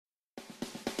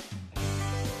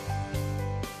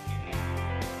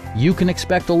You can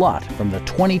expect a lot from the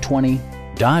 2020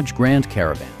 Dodge Grand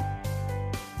Caravan.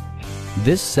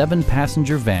 This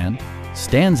 7-passenger van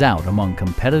stands out among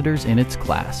competitors in its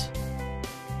class.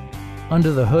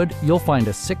 Under the hood, you'll find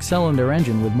a 6-cylinder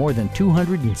engine with more than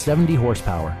 270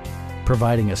 horsepower,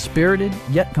 providing a spirited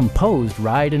yet composed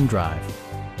ride and drive.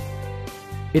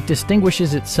 It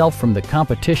distinguishes itself from the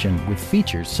competition with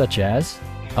features such as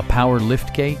a power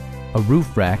liftgate, a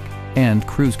roof rack, and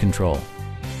cruise control.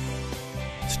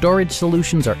 Storage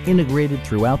solutions are integrated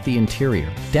throughout the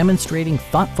interior, demonstrating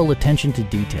thoughtful attention to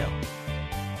detail.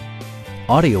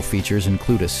 Audio features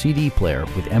include a CD player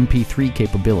with MP3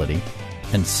 capability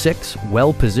and 6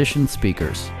 well-positioned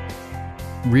speakers.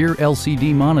 Rear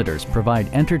LCD monitors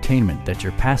provide entertainment that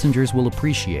your passengers will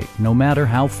appreciate no matter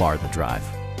how far the drive.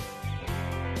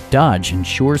 Dodge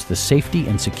ensures the safety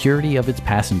and security of its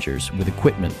passengers with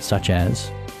equipment such as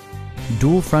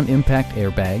dual front impact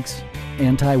airbags,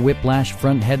 anti-whiplash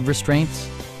front head restraints,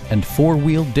 and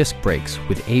 4-wheel disc brakes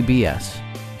with ABS.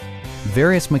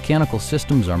 Various mechanical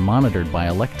systems are monitored by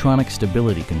electronic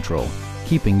stability control,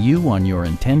 keeping you on your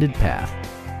intended path.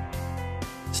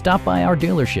 Stop by our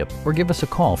dealership or give us a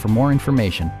call for more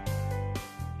information.